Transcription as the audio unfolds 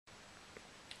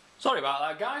Sorry about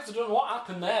that, guys. I don't know what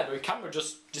happened there, but the camera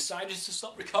just decided to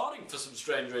stop recording for some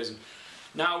strange reason.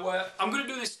 Now, I'm going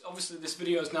to do this, obviously this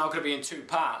video is now going to be in 2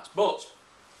 parts, but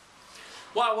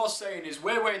what I was saying is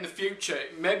way in the future,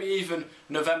 maybe even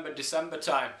November, December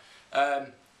time,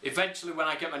 eventually when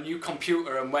I get my new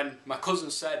computer and when my cousin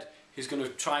said he's going to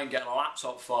try and get a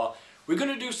laptop for, we're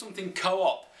going to do something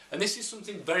co-op. And this is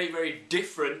something very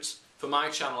different for my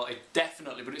channel,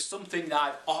 definitely, but it's something that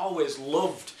I've always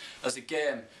loved as a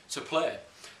game to play.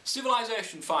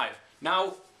 Civilization 5.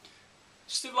 Now,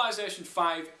 Civilization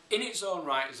 5 in its own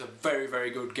right is a very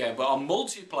good game, but on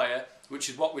multiplayer, which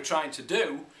is what we're trying to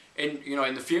do in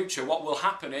the future, what will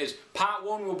happen is part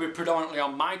 1 will be predominantly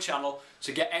on my channel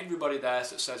to get everybody there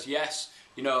that says yes,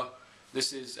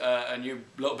 this is a new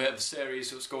little bit of a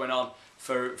series that's going on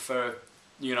for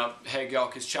Hey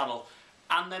Yorkie's channel,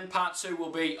 and then part 2 will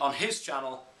be on his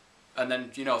channel, and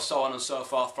then so on and so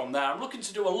forth from there. I'm looking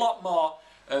to do a lot more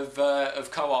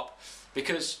of co-op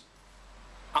because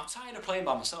I'm tired of playing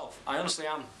by myself. I honestly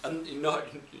am, and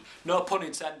no pun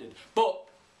intended, but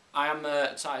I am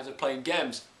tired of playing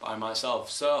games by myself.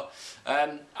 So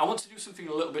I want to do something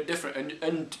a little bit different,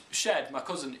 and Shed, my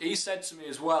cousin, he said to me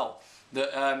as well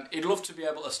that he'd love to be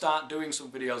able to start doing some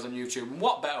videos on YouTube, and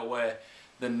what better way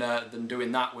than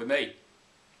doing that with me.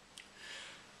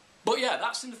 But yeah,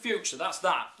 that's in the future, that's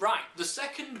that. Right, the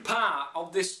second part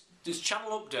of this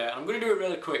channel update, I'm going to do it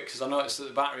really quick because I noticed that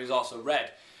the battery is also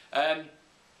red.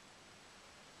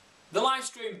 The live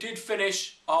stream did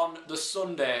finish on the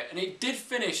Sunday, and it did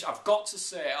finish, I've got to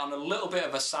say, on a little bit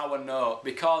of a sour note,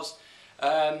 because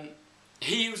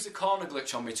he used the corner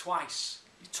glitch on me twice.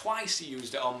 Twice he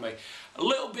used it on me. A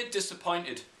little bit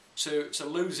disappointed to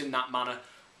lose in that manner,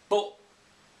 but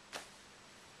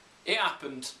it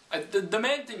happened. The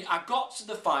main thing, I got to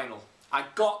the final.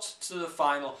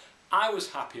 I was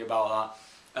happy about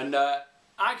that, and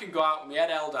I can go out with my head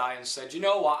held high and said, you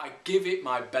know what, I give it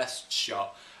my best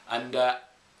shot, and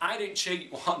I didn't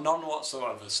cheat, none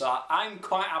whatsoever. So I'm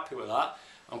quite happy with that.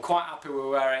 I'm quite happy with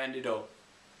where I ended up.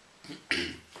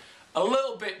 a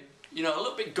little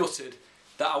bit gutted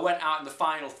that I went out in the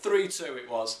final 3-2. It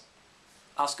was.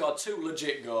 I scored 2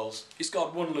 legit goals. He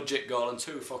scored 1 legit goal and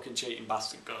 2 fucking cheating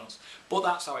bastard goals. But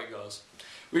that's how it goes.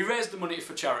 We raised the money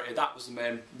for charity. That was the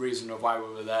main reason of why we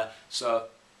were there. So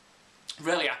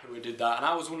really happy we did that. And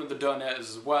I was one of the donators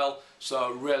as well.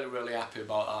 So really happy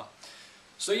about that.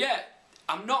 So yeah,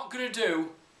 I'm not going to do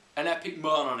an epic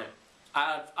moan on it.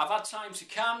 I've had time to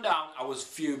calm down. I was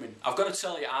fuming. I've got to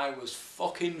tell you, I was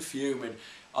fucking fuming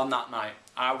on that night.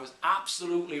 I was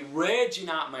absolutely raging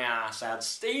out my ass. I had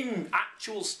steam,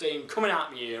 actual steam coming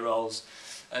out my ear holes,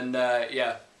 and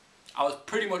yeah, I was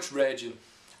pretty much raging.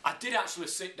 I did actually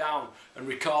sit down and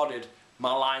recorded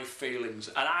my live feelings,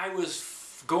 and I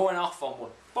was going off on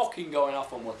one, fucking going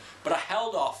off on one, but I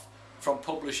held off from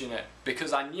publishing it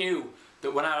because I knew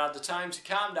that when I had the time to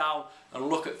calm down and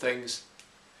look at things,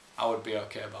 I would be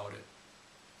okay about it.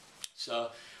 So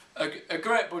a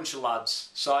great bunch of lads,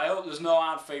 so I hope there's no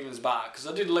hard feelings about it, because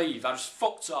I did leave. I just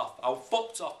fucked off. I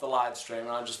fucked off the live stream, and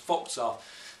I just fucked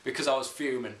off because I was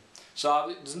fuming.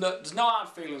 So there's no hard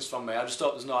feelings from me. I just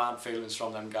hope there's no hard feelings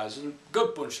from them guys. And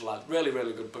good bunch of lads, really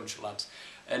good bunch of lads.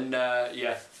 And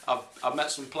yeah, I've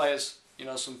met some players,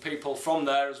 some people from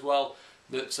there as well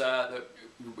that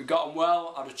we got on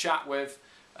well, had a chat with,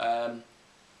 and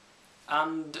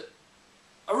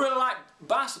I really liked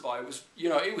Basketball. It was, he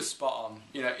was spot on.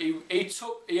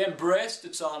 He embraced the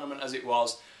tournament as it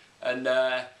was, and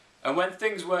when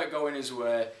things weren't going his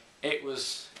way, it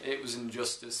was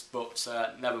injustice. But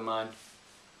never mind.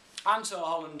 Anto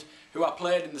Holland, who I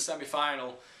played in the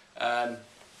semi-final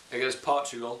against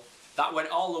Portugal, that went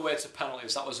all the way to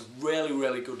penalties. That was a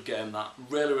really good game. That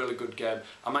really good game.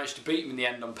 I managed to beat him in the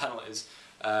end on penalties.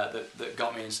 That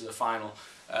got me into the final.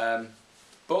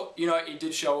 But he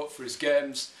did show up for his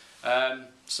games,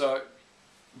 so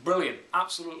brilliant,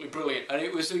 absolutely brilliant, and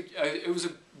it was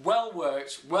a well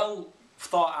worked, well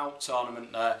thought out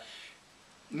tournament there.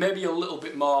 Maybe a little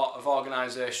bit more of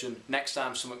organisation next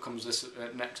time something comes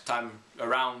next time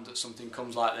around that something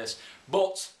comes like this.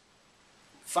 But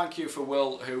thank you for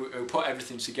Will who put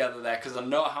everything together there, because I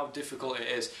know how difficult it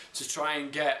is to try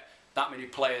and get that many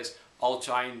players all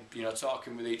trying,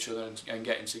 talking with each other and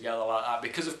getting together like that.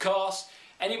 Because of course,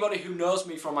 anybody who knows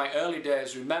me from my early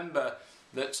days remember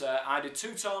that I did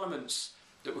 2 tournaments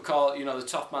that were called, the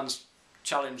Top Man's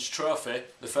Challenge Trophy,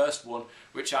 the first one,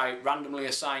 which I randomly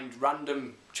assigned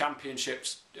random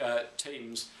championships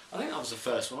teams. I think that was the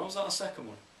first one, or was that the second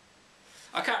one?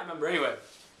 I can't remember. Anyway,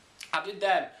 I did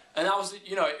them, and that was,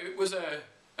 it was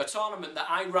a tournament that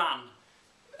I ran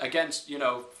against,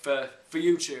 for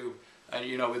YouTube, and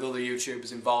you know, with other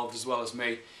YouTubers involved as well as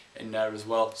me in there as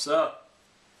well. So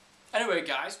anyway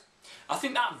guys, I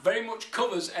think that very much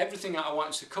covers everything that I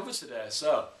wanted to cover today.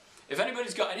 So if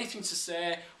anybody's got anything to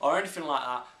say or anything like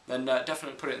that, then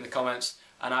definitely put it in the comments,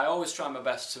 and I always try my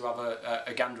best to have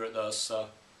a gander at those. So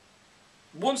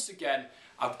once again,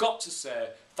 I've got to say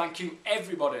thank you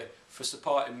everybody for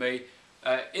supporting me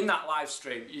in that live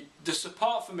stream. The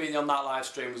support for me on that live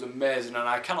stream was amazing, and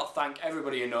I cannot thank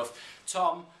everybody enough.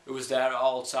 Tom, who was there at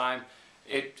all time,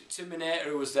 Timinator,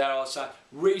 who was there all the time,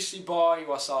 Reese Boy,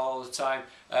 who I saw all the time,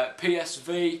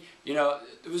 PSV, you know,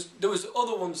 there was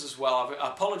other ones as well. I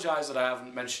apologise that I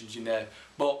haven't mentioned your name,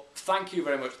 but thank you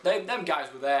very much. Them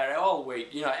guys were there all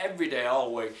week, you know, every day,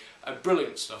 all week.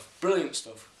 Brilliant stuff,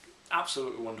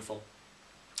 absolutely wonderful.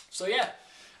 So yeah,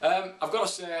 I've got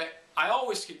to say, I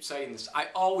always keep saying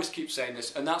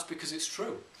this, and that's because it's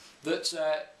true, that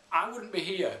I wouldn't be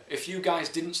here if you guys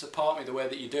didn't support me the way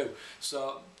that you do.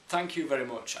 So thank you very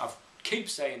much. I keep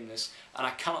saying this, and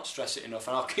I cannot stress it enough,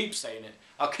 and I'll keep saying it.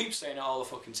 I'll keep saying it all the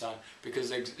fucking time,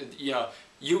 because you know,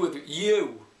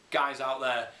 you guys out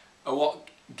there are what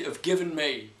have given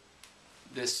me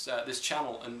this this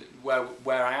channel and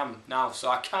where I am now. So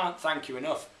I can't thank you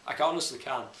enough. I honestly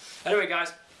can't. Anyway,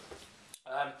 guys,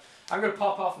 I'm gonna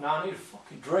pop off now. I need a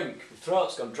fucking drink. My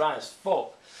throat's gone dry as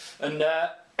fuck, and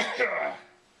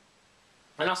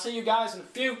and I'll see you guys in a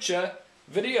future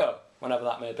video, whenever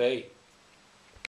that may be.